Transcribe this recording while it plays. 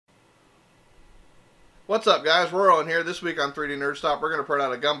What's up, guys? Rorlin here. This week on 3D NerdStop, we're going to print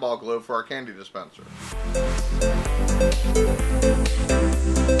out a Gumball globe for our candy dispenser.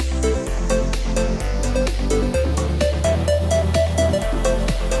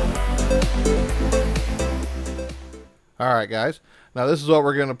 Alright, guys. Now this is what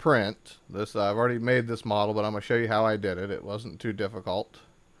we're going to print. I've already made this model, but I'm going to show you how I did it. It wasn't too difficult.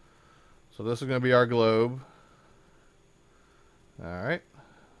 So this is going to be our globe. Alright.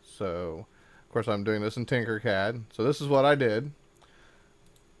 So, of course, I'm doing this in Tinkercad. So this is what I did.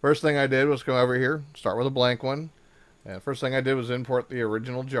 First thing I did was come over here, start with a blank one. And first thing I did was import the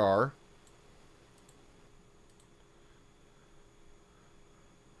original jar.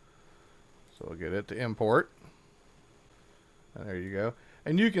 So we'll get it to import. And there you go.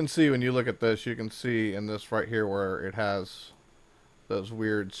 And you can see when you look at this, you can see in this right here where it has those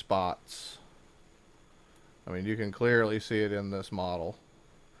weird spots. I mean, you can clearly see it in this model.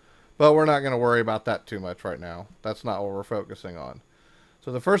 But we're not going to worry about that too much right now. That's not what we're focusing on.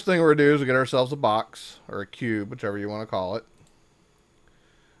 So the first thing we're going to do is get ourselves a box, or a cube, whichever you want to call it.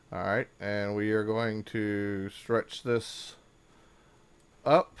 Alright, and we are going to stretch this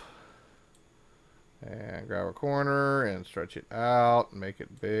up. And grab a corner and stretch it out and make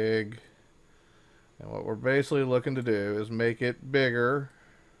it big. And what we're basically looking to do is make it bigger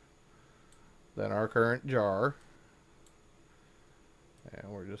than our current jar.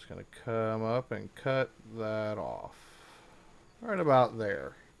 And we're just going to come up and cut that off. Right about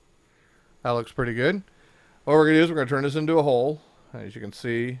there. That looks pretty good. What we're going to do is we're going to turn this into a hole. As you can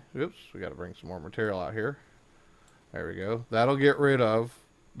see, oops, we got to bring some more material out here. There we go. That'll get rid of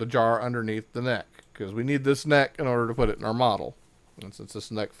the jar underneath the neck, because we need this neck in order to put it in our model. And since this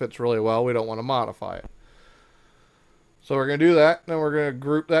neck fits really well, we don't want to modify it. So we're going to do that, and then we're going to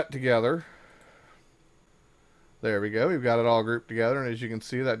group that together. There we go. We've got it all grouped together, and as you can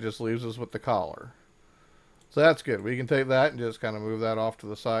see, that just leaves us with the collar. So that's good. We can take that and just kind of move that off to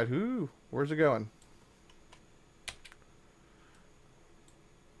the side. Ooh, where's it going?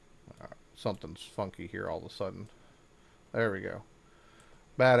 Something's funky here all of a sudden. There we go.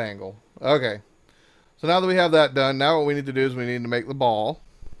 Bad angle. Okay. So now that we have that done, now what we need to do is we need to make the ball.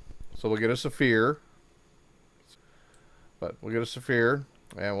 So we'll get a sphere. But we'll get a sphere,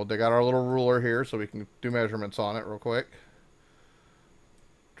 and we'll dig out our little ruler here so we can do measurements on it real quick.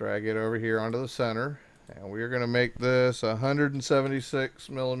 Drag it over here onto the center. And we are going to make this 176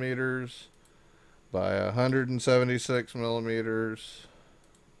 millimeters by 176 millimeters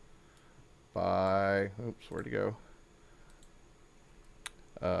by, oops, where'd it go?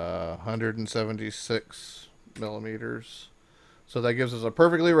 176 millimeters. So that gives us a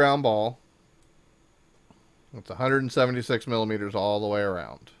perfectly round ball. It's 176 millimeters all the way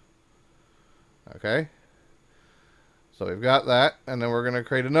around. Okay. So we've got that, and then we're going to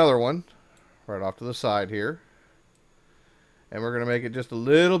create another one right off to the side here. And we're going to make it just a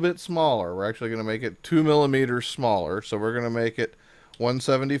little bit smaller. We're actually going to make it 2 millimeters smaller. So we're going to make it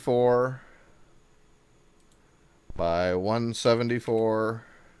 174 by 174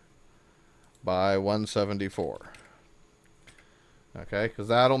 by 174. Okay, because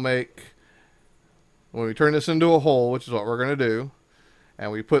that'll make, when we turn this into a hole, which is what we're going to do,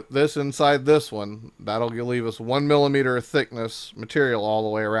 and we put this inside this one, that'll leave us 1 millimeter thickness material all the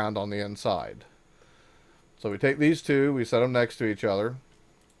way around on the inside. So we take these two, we set them next to each other,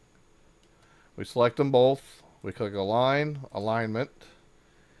 we select them both, we click align, alignment,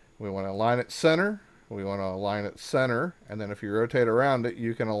 we want to align it center, we want to align it center, and then if you rotate around it,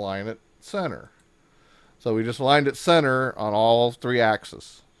 you can align it center. So we just aligned it center on all three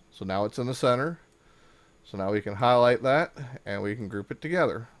axes. So now it's in the center. So now we can highlight that and we can group it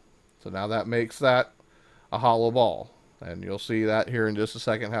together. So now that makes that a hollow ball. And you'll see that here in just a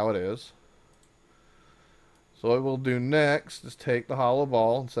second how it is. So what we'll do next is take the hollow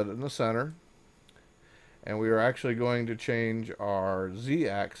ball and set it in the center. And we are actually going to change our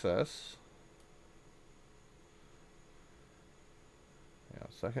Z-axis. Yeah,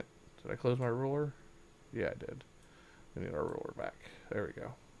 a second. Did I close my ruler? Yeah, I did. We need our ruler back. There we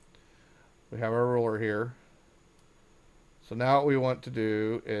go. We have our ruler here. So now what we want to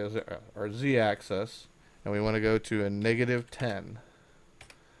do is our Z-axis, and we want to go to a -10.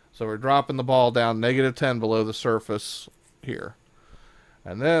 So we're dropping the ball down -10 below the surface here.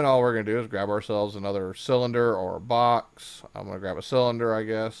 And then all we're going to do is grab ourselves another cylinder or a box. I'm going to grab a cylinder, I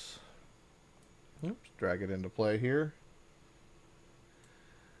guess. Oops, drag it into play here.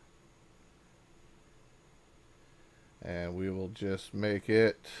 And we will just make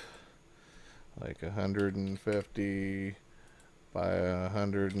it like 150 by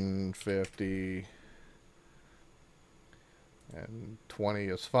 150 And 20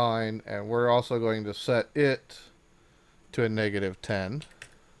 is fine. And we're also going to set it to a -10.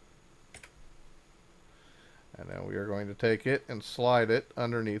 And then we are going to take it and slide it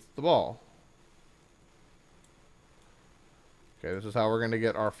underneath the ball. Okay, this is how we're going to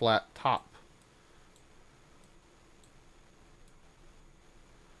get our flat top.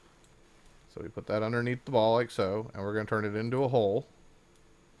 So we put that underneath the ball like so, and we're going to turn it into a hole.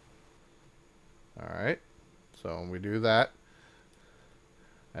 Alright, so when we do that,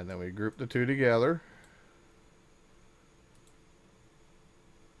 and then we group the two together.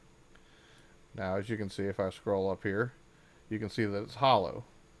 Now, as you can see, if I scroll up here, you can see that it's hollow.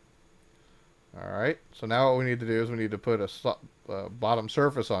 Alright, so now what we need to do is we need to put a bottom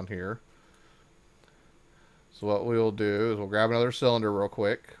surface on here. So what we'll do is we'll grab another cylinder real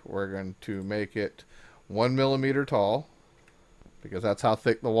quick. We're going to make it 1 millimeter tall, because that's how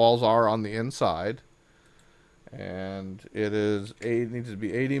thick the walls are on the inside. And it needs to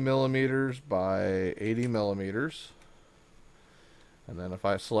be 80 millimeters by 80 millimeters. And then if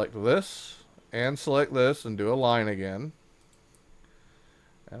I select this and select this and do a line again,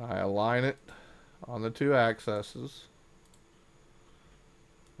 and I align it on the two axes,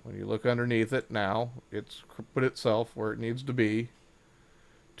 when you look underneath it now, it's put itself where it needs to be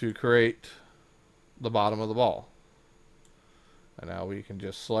to create the bottom of the ball. And now we can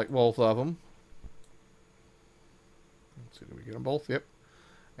just select both of them. Let's see, did we get them both? Yep.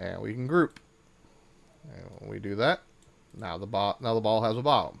 And we can group. And when we do that, now the ball has a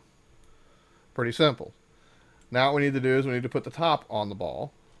bottom. Pretty simple. Now what we need to do is we need to put the top on the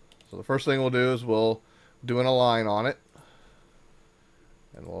ball. So the first thing we'll do is we'll do an align on it.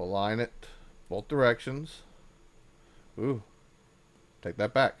 And we'll align it both directions. Ooh, take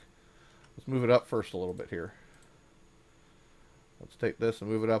that back. Let's move it up first a little bit here. Let's take this and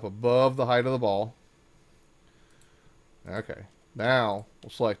move it up above the height of the ball. Okay, now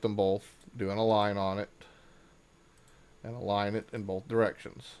we'll select them both, do an align on it, and align it in both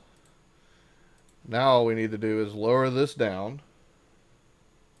directions. Now all we need to do is lower this down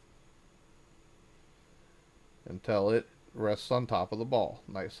until it rests on top of the ball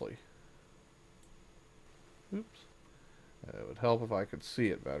nicely. Oops. And it would help if I could see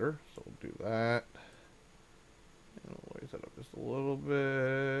it better, so we'll do that. And we'll raise that up just a little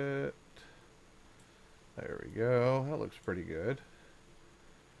bit. There we go. That looks pretty good.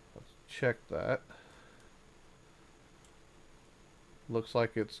 Let's check that. Looks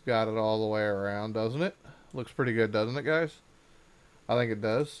like it's got it all the way around, doesn't it? Looks pretty good, doesn't it, guys? I think it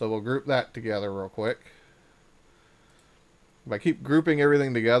does. So we'll group that together real quick. If I keep grouping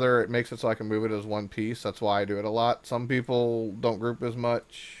everything together, it makes it so I can move it as one piece. That's why I do it a lot. Some people don't group as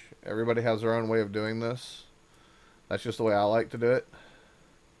much. Everybody has their own way of doing this. That's just the way I like to do it.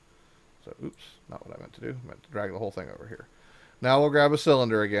 So, oops, not what I meant to do. I meant to drag the whole thing over here. Now we'll grab a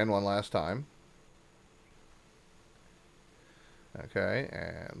cylinder again one last time. Okay,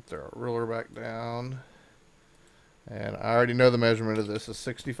 and throw a ruler back down. And I already know the measurement of this is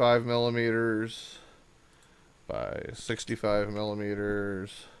 65 millimeters by 65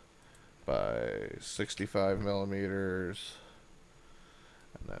 millimeters by 65 millimeters.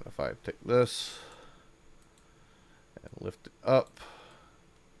 And then if I take this and lift it up,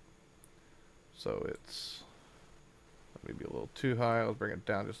 so it's maybe a little too high. I'll bring it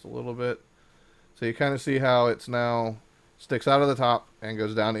down just a little bit. So you kind of see how it's now sticks out of the top and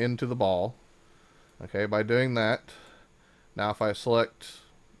goes down into the ball. Okay, by doing that, now if I select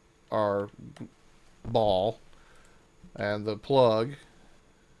our ball and the plug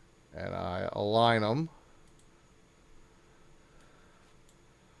and I align them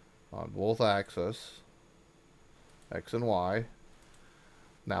on both axes, X and Y,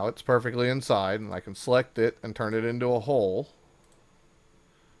 now it's perfectly inside, and I can select it and turn it into a hole.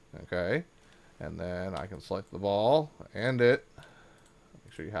 Okay, and then I can select the ball and it.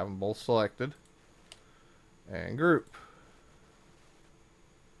 Make sure you have them both selected. And group.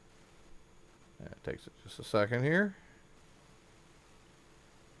 And it takes it just a second here.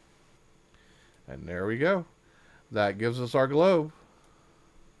 And there we go. That gives us our globe.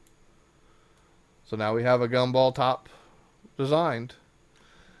 So now we have a gumball top designed.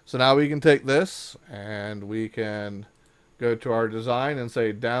 So now we can take this and we can go to our design and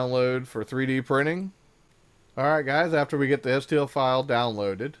say download for 3D printing. Alright guys, after we get the STL file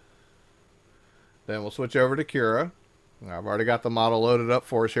downloaded, then we'll switch over to Cura. I've already got the model loaded up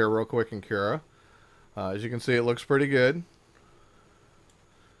for us here real quick in Cura. As you can see, it looks pretty good.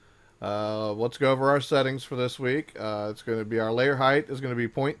 Let's go over our settings for this week. It's going to be our layer height is going to be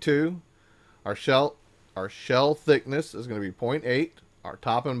 0.2. Our shell thickness is going to be 0.8. Our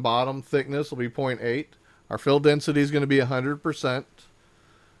top and bottom thickness will be 0.8. Our fill density is going to be 100%.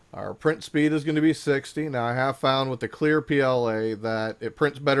 Our print speed is going to be 60. Now I have found with the clear PLA that it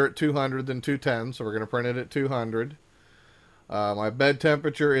prints better at 200 than 210, so we're going to print it at 200. My bed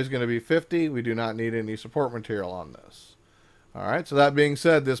temperature is going to be 50. We do not need any support material on this. Alright, so that being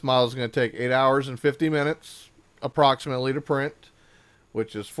said, this model is going to take 8 hours and 50 minutes approximately to print,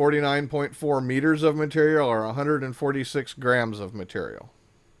 which is 49.4 meters of material or 146 grams of material.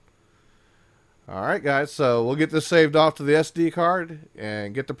 Alright guys, so we'll get this saved off to the SD card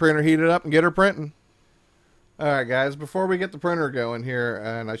and get the printer heated up and get her printing. Alright guys, before we get the printer going here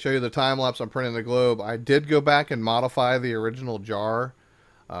and I show you the time lapse I'm printing the globe, I did go back and modify the original jar.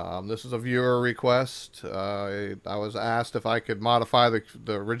 This is a viewer request. I was asked if I could modify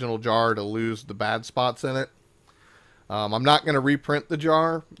the original jar to lose the bad spots in it. I'm not going to reprint the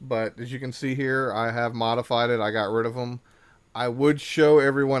jar, but as you can see here, I have modified it. I got rid of them. I would show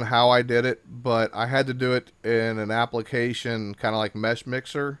everyone how I did it, but I had to do it in an application kind of like Mesh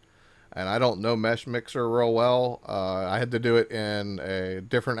Mixer, and I don't know Mesh Mixer real well. I had to do it in a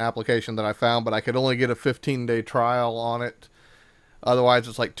different application that I found, but I could only get a 15-day trial on it. Otherwise,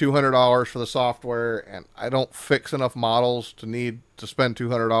 it's like $200 for the software, and I don't fix enough models to need to spend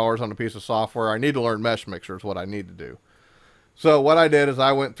 $200 on a piece of software. I need to learn Mesh Mixer is what I need to do. So what I did is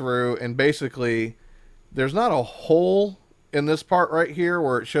I went through and basically, there's not a hole in this part right here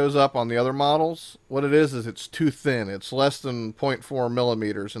where it shows up on the other models. What it is it's too thin. It's less than 0.4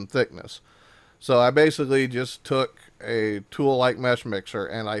 millimeters in thickness. So I basically just took a tool like Mesh Mixer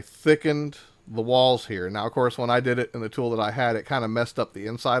and I thickened the walls here. Now of course when I did it in the tool that I had, it kind of messed up the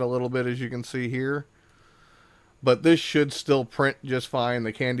inside a little bit, as you can see here. But this should still print just fine.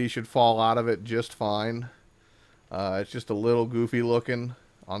 The candy should fall out of it just fine. It's just a little goofy looking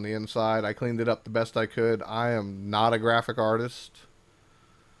on the inside. I cleaned it up the best I could. I am not a graphic artist,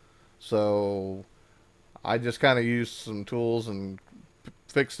 so I just kind of used some tools and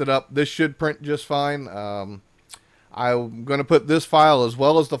fixed it up. This should print just fine. I'm going to put this file as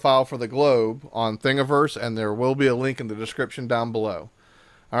well as the file for the globe on Thingiverse, and there will be a link in the description down below.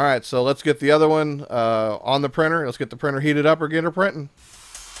 Alright, so let's get the other one on the printer. Let's get the printer heated up or get her printing.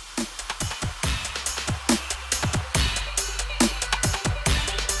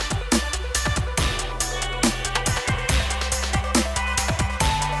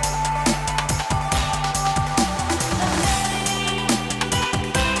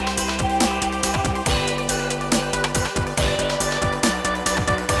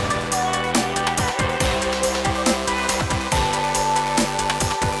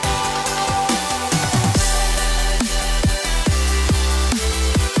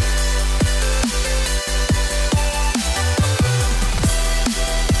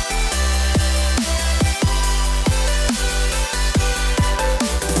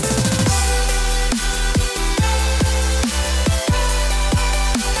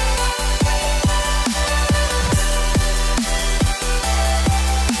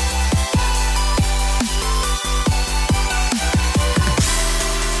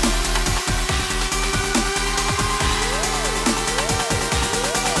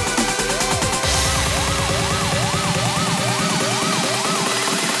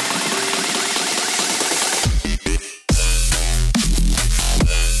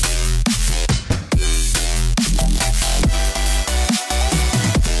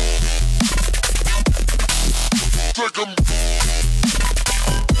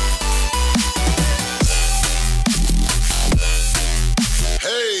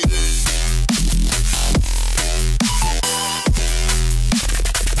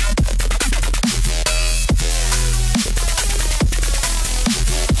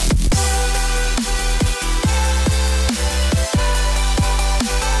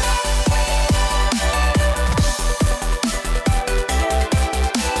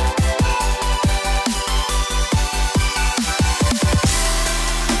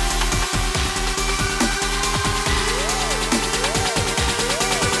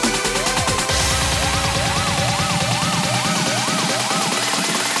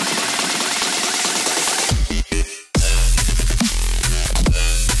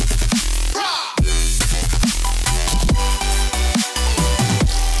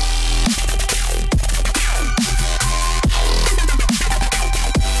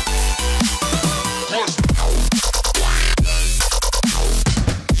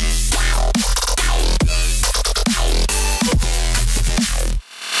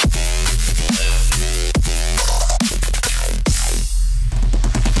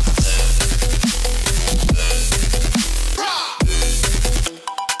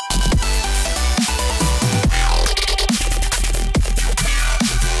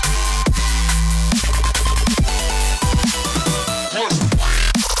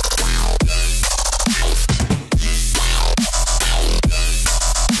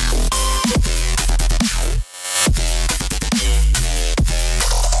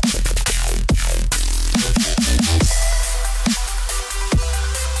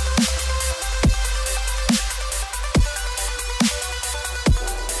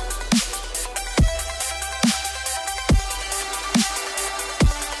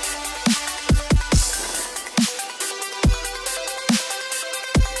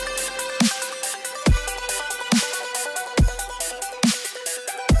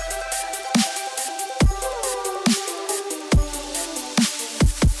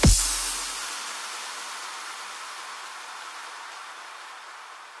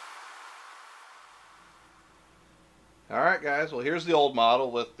 Alright guys, well here's the old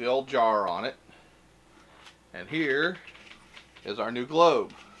model with the old jar on it. And here is our new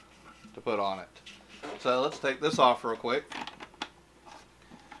globe to put on it. So let's take this off real quick.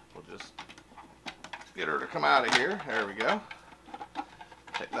 We'll just get her to come out of here. There we go.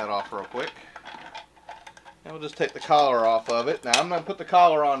 Take that off real quick. And we'll just take the collar off of it. Now I'm going to put the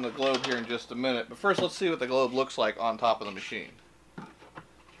collar on the globe here in just a minute. But first let's see what the globe looks like on top of the machine.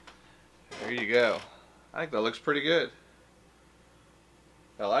 There you go. I think that looks pretty good.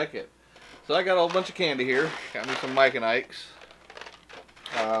 I like it. So I got a whole bunch of candy here. Got me some Mike and Ike's.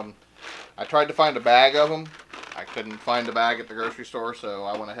 I tried to find a bag of them. I couldn't find a bag at the grocery store, so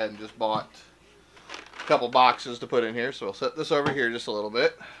I went ahead and just bought a couple boxes to put in here. So we'll set this over here just a little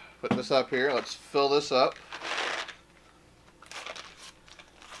bit. Put this up here. Let's fill this up.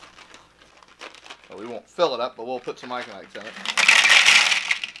 Well, we won't fill it up, but we'll put some Mike and Ike's in it.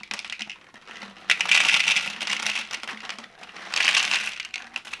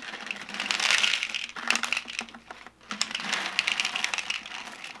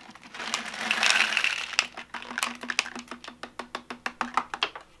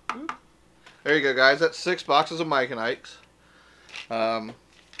 There you go, guys. That's 6 boxes of Mike and Ike's.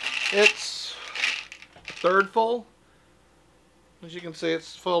 It's a third full. As you can see,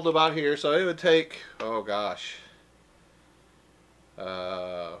 it's filled about here. So it would take, oh gosh,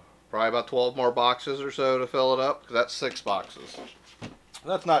 probably about 12 more boxes or so to fill it up, because that's 6 boxes.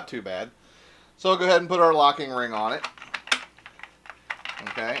 That's not too bad. So we'll go ahead and put our locking ring on it.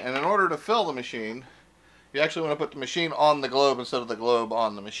 Okay, and in order to fill the machine, you actually want to put the machine on the globe instead of the globe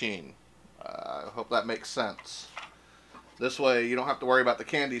on the machine. I hope that makes sense. This way you don't have to worry about the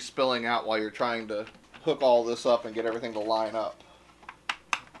candy spilling out while you're trying to hook all this up and get everything to line up.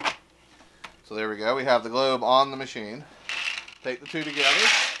 So there we go. We have the globe on the machine. Take the two together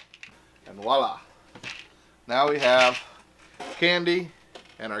and voila. Now we have candy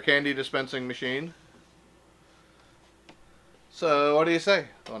and our candy dispensing machine. So what do you say?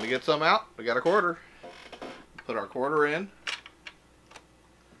 Want to get some out? We got a quarter. Put our quarter in.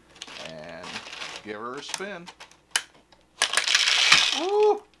 Give her a spin.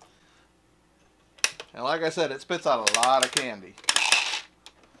 Woo! And like I said, it spits out a lot of candy.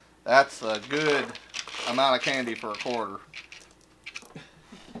 That's a good amount of candy for a quarter.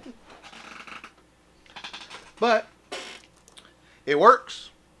 But it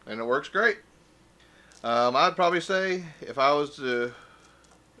works, and it works great. I'd probably say if I was to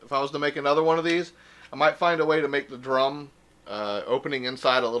make another one of these, I might find a way to make the drum opening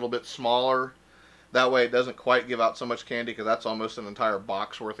inside a little bit smaller. That way it doesn't quite give out so much candy, because that's almost an entire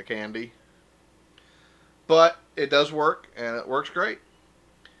box worth of candy. But it does work, and it works great.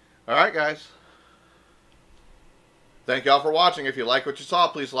 Alright guys. Thank y'all for watching. If you like what you saw,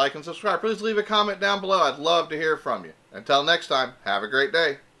 please like and subscribe. Please leave a comment down below. I'd love to hear from you. Until next time, have a great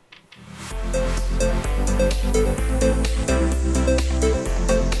day.